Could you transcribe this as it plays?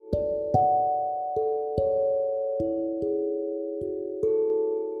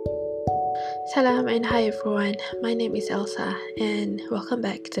Salam and hi everyone. My name is Elsa and welcome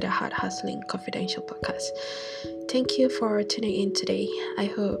back to the Hard Hustling Confidential podcast. Thank you for tuning in today. I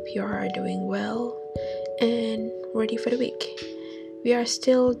hope you are doing well and ready for the week. We are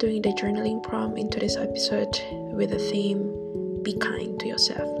still doing the journaling prompt into this episode with the theme Be Kind to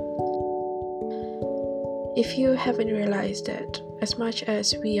Yourself. If you haven't realized that, as much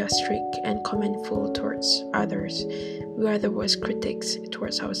as we are strict and commentful towards others, we are the worst critics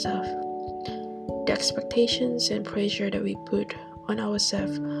towards ourselves. The expectations and pressure that we put on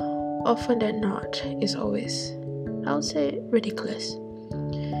ourselves, often than not, is always, I would say, ridiculous.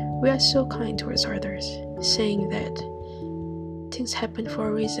 We are so kind towards others, saying that things happen for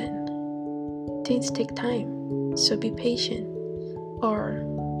a reason. Things take time, so be patient. Or,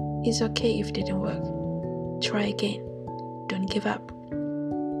 it's okay if it didn't work. Try again. Don't give up.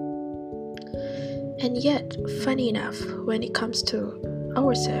 And yet, funny enough, when it comes to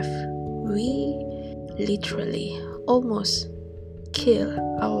ourselves, we literally almost kill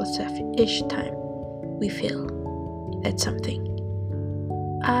ourselves each time we fail at something.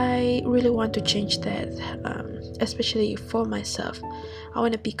 I really want to change that, especially for myself. I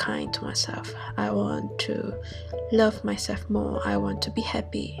want to be kind to myself. I want to love myself more. I want to be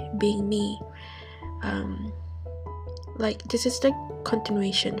happy being me. This is the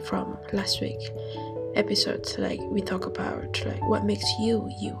continuation from last week episodes. We talk about what makes you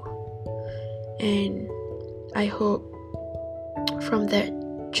you. And I hope from that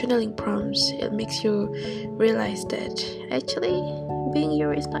journaling prompts, it makes you realize that actually being you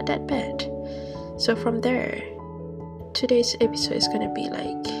is not that bad. So from there, today's episode is gonna be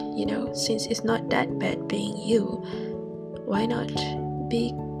since it's not that bad being you, why not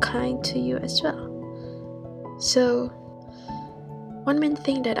be kind to you as well? So one main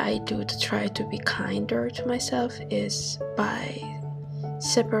thing that I do to try to be kinder to myself is by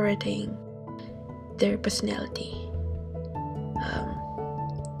separating their personality,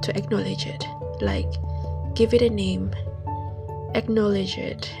 to acknowledge it, give it a name, acknowledge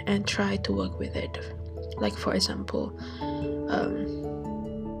it, and try to work with it. For example,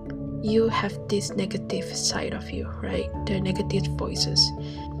 you have this negative side of you, right? The negative voices.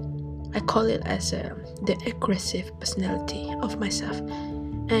 I call it as the aggressive personality of myself,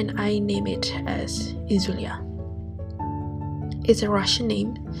 and I name it as Izulia. It's a Russian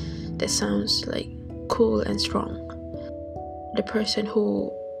name that sounds cool and strong. The person who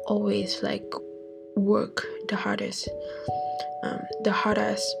always work the hardest,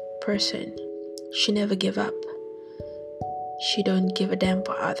 person. She never give up. She don't give a damn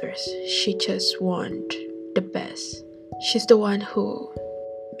for others. She just want the best. She's the one who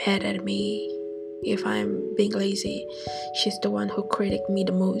mad at me if I'm being lazy. She's the one who critic me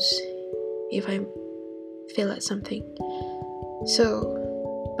the most if I fail at something.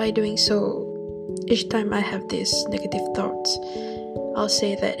 So by doing so, each time I have these negative thoughts, I'll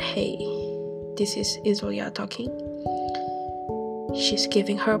say that, hey, this is Izulia talking. She's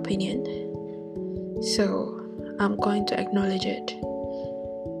giving her opinion. So I'm going to acknowledge it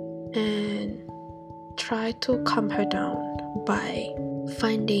and try to calm her down by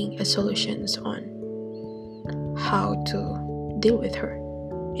finding a solutions on how to deal with her,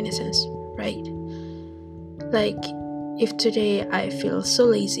 in a sense, right? If today I feel so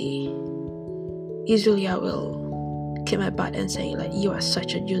lazy, usually I will kick my butt and saying you are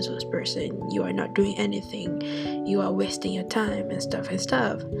such a useless person, you are not doing anything, you are wasting your time and stuff.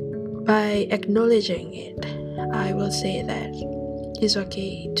 By acknowledging it, I will say that it's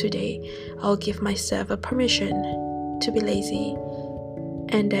okay. Today I'll give myself a permission to be lazy,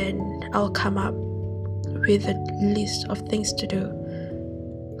 and then I'll come up with a list of things to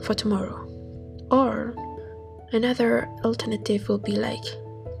do for tomorrow. Or another alternative will be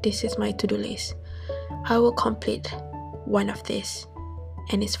this is my to-do list. I will complete one of this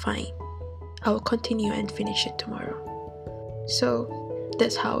and it's fine. I will continue and finish it tomorrow. So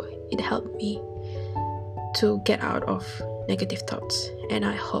that's how it helped me to get out of negative thoughts, and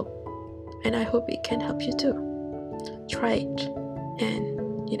I hope it can help you too. Try it and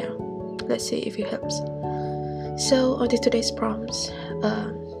let's see if it helps. So on to today's prompts,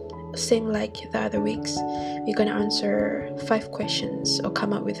 same like the other weeks, we're gonna answer 5 questions or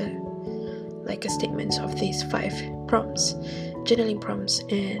come up with a statement of these 5 prompts, journaling prompts,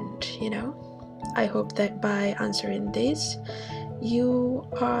 and I hope that by answering this, you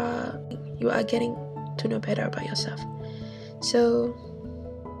are getting to know better about yourself. So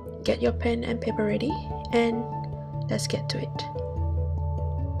get your pen and paper ready and let's get to it.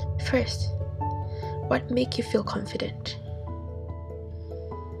 First, what makes you feel confident?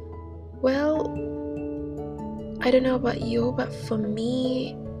 Well, I don't know about you, but for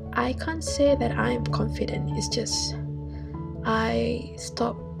me, I can't say that I'm confident. It's just I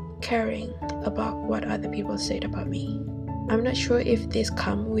stopped caring about what other people said about me. I'm not sure if this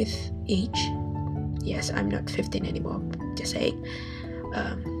comes with age. Yes, I'm not 15 anymore, just saying.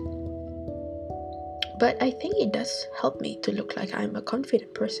 But I think it does help me to look like I'm a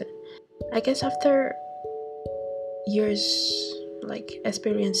confident person. I guess after years like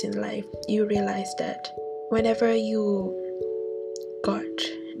experience in life, you realize that whenever you got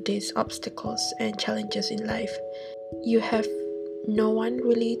these obstacles and challenges in life, you have no one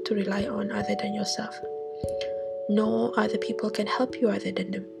really to rely on other than yourself. No other people can help you other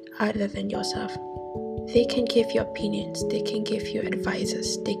than yourself. They can give you opinions, they can give you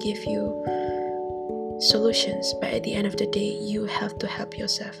advices, they give you solutions, but at the end of the day, you have to help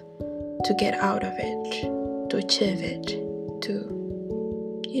yourself to get out of it, to achieve it, to,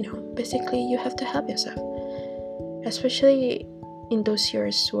 basically you have to help yourself. Especially in those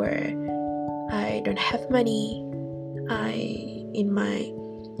years where I don't have money, in my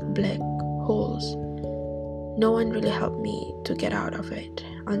black holes, no one really helped me to get out of it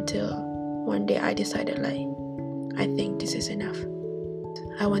until one day I decided, like, I think this is enough.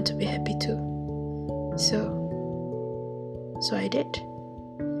 I want to be happy too. So I did.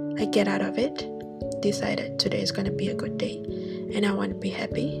 I get out of it, decided today is gonna be a good day, and I want to be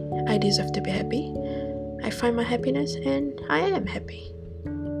happy. I deserve to be happy. I find my happiness, and I am happy.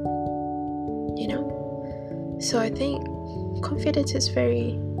 So I think confidence is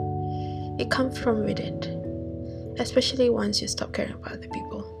it comes from within, especially once you stop caring about other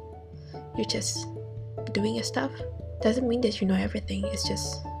people. You're just doing your stuff. Doesn't mean that you know everything, it's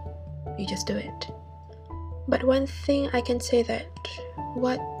just you just do it. But one thing I can say that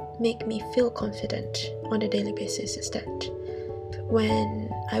what make me feel confident on a daily basis is that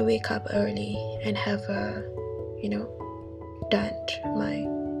when I wake up early and have done my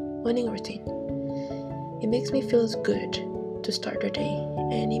morning routine, it makes me feel good to start the day,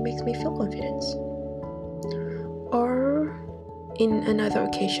 and it makes me feel confidence. Or in another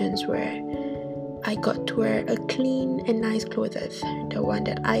occasions where I got to wear a clean and nice clothes, the one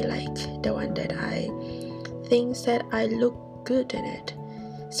that I like, the one that I think that I look good in it,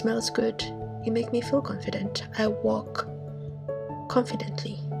 smells good, it makes me feel confident. I walk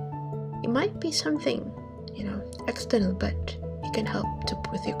confidently. It might be something, external, but it can help to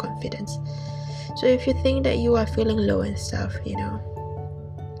boost your confidence. So if you think that you are feeling low and stuff,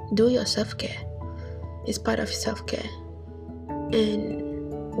 do your self-care. It's part of self-care.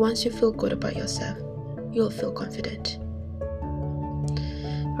 And once you feel good about yourself, you'll feel confident.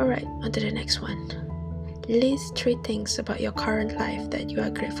 Alright, on to the next one. List 3 things about your current life that you are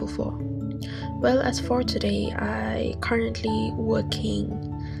grateful for. Well, as for today, I currently working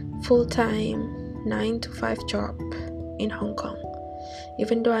full-time 9 to 5 job in Hong Kong.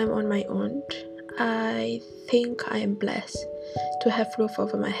 Even though I'm on my own, I think I am blessed to have roof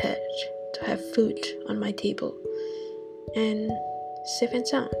over my head, to have food on my table, and safe and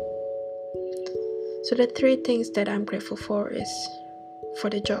sound. So the 3 things that I'm grateful for is for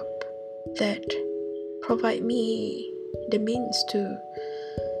the job that provide me the means to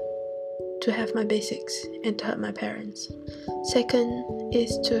have my basics and to help my parents. Second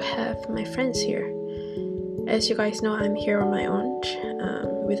is to have my friends here. As you guys know, I'm here on my own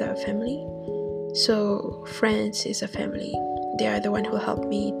without family. So friends is a family. They are the one who helped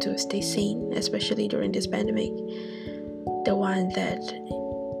me to stay sane, especially during this pandemic. The one that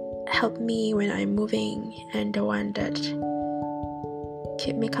helped me when I'm moving, and the one that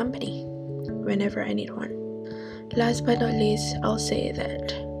keep me company whenever I need one. Last but not least, I'll say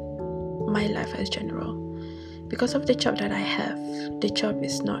that my life as general, because of the job that I have, the job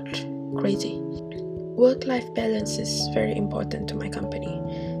is not crazy. Work-life balance is very important to my company,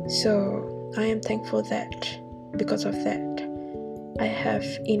 so I am thankful that because of that I have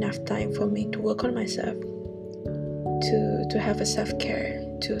enough time for me to work on myself, to have a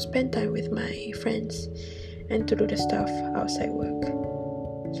self-care, to spend time with my friends, and to do the stuff outside work.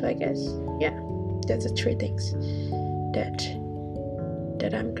 So I guess, yeah, that's the 3 things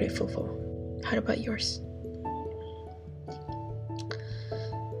that I'm grateful for. How about yours?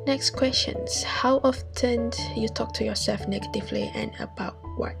 Next questions. How often you talk to yourself negatively, and about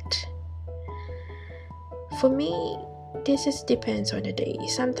what? For me, this depends on the day.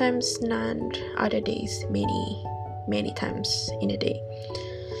 Sometimes none, other days many times in a day.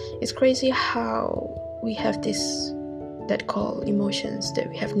 It's crazy how we have this that call emotions that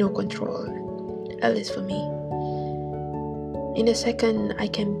we have no control, at least for me. In a second, I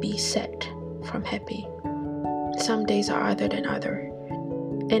can be sad from happy. Some days are other than other,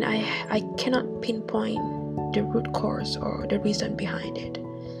 and I cannot pinpoint the root cause or the reason behind it.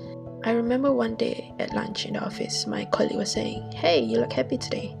 I remember one day at lunch in the office, my colleague was saying, "Hey, you look happy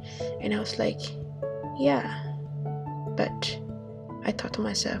today." And I was like, yeah. But I thought to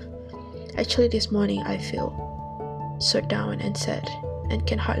myself, actually this morning I feel so down and sad and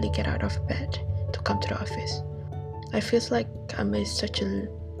can hardly get out of bed to come to the office. I feel like I'm such a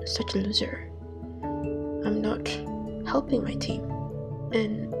loser. I'm not helping my team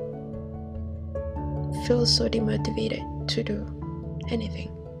and feel so demotivated to do anything.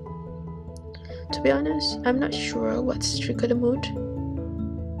 To be honest, I'm not sure what's triggered the mood,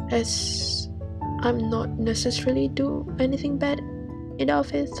 as I'm not necessarily do anything bad in the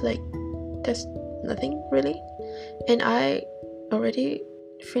office. Like, there's nothing really, and I already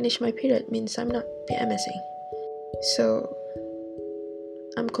finished my period, means I'm not PMSing. So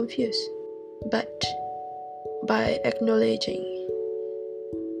I'm confused. But by acknowledging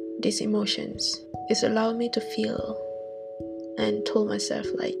these emotions, it's allowed me to feel and told myself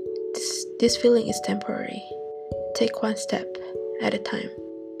like this feeling is temporary. Take one step at a time.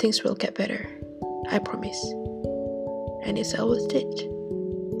 Things will get better. I promise. And it's always did.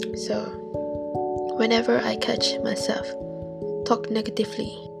 So whenever I catch myself talk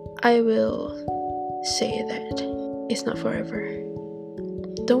negatively, I will say that it's not forever.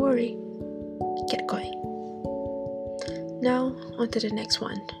 Don't worry. Get going. Now on to the next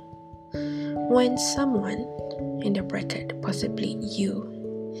one. When someone, in the bracket possibly you,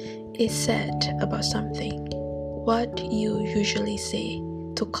 is sad about something, what you usually say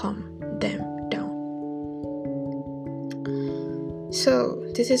to calm them down? So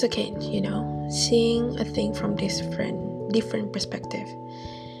this is again, seeing a thing from this different perspective.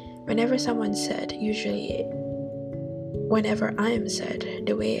 Whenever someone's sad, usually whenever I am sad,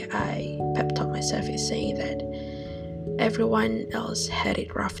 the way I pep talk myself is saying that everyone else had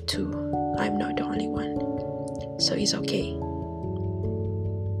it rough too. I'm not the only one. So it's okay.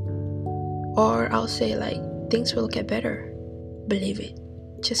 Or I'll say like, things will get better. Believe it.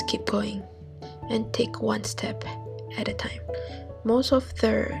 Just keep going. And take one step at a time. Most of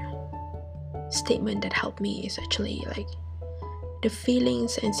the statement that helped me is actually like, the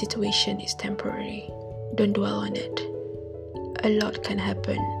feelings and situation is temporary. Don't dwell on it. A lot can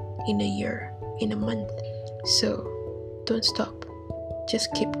happen in a year, in a month. So don't stop.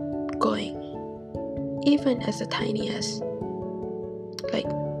 Just keep going. Even as the tiniest, like,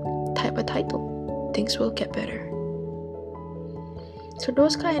 type a title. Things will get better. So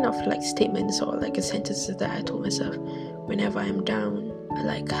those kind of like statements or like sentences that I told myself whenever I'm down,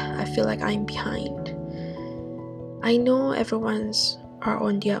 like I feel like I'm behind. I know everyone's are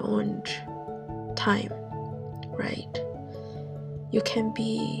on their own time, right? You can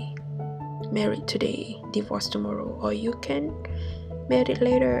be married today, divorced tomorrow, or you can marry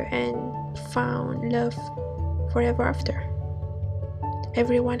later and found love forever after.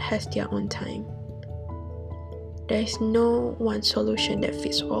 Everyone has their own time. There is no one solution that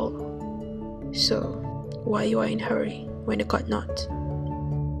fits all. So why you are in a hurry when you got not?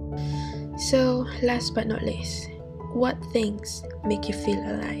 So last but not least, what things make you feel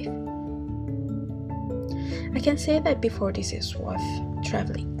alive? I can say that before this is worth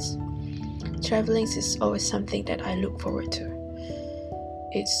traveling. Traveling is always something that I look forward to.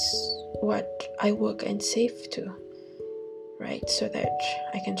 It's what I work and save to, right? So that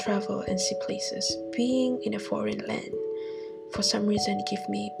I can travel and see places. Being in a foreign land, for some reason, give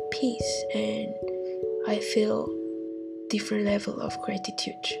me peace, and I feel different level of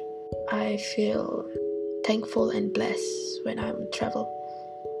gratitude. I feel thankful and blessed when I'm travel.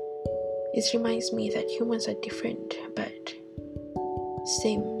 It reminds me that humans are different, but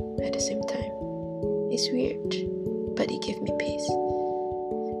same at the same time. It's weird, but it gives me peace.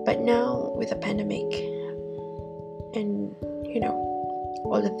 But now with the pandemic and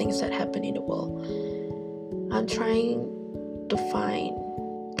all the things that happen in the world, I'm trying to find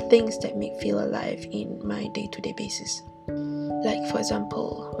things that make me feel alive in my day-to-day basis. Like for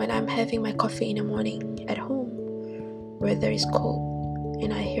example, when I'm having my coffee in the morning at home, weather is cold,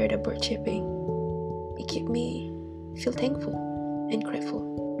 and I hear the bird chirping, it keeps me feel thankful and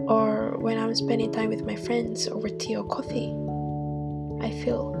grateful. Or when I'm spending time with my friends over tea or coffee, I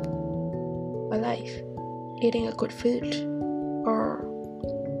feel alive. Eating a good food or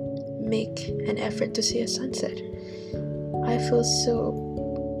make an effort to see a sunset, I feel so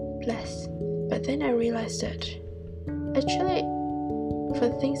blessed. But then I realized that actually, for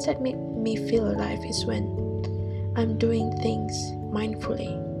the things that make me feel alive is when I'm doing things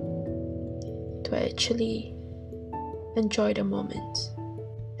mindfully to actually enjoy the moment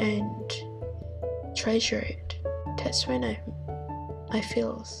and treasure it. That's when I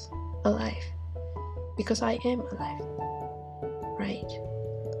feel alive, because I am alive, right?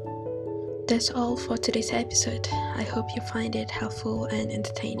 that's all for today's episode. I hope you find it helpful and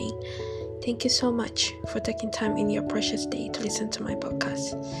entertaining. Thank you so much for taking time in your precious day to listen to my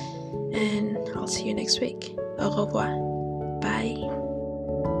podcast. And I'll see you next week. Au revoir. Bye.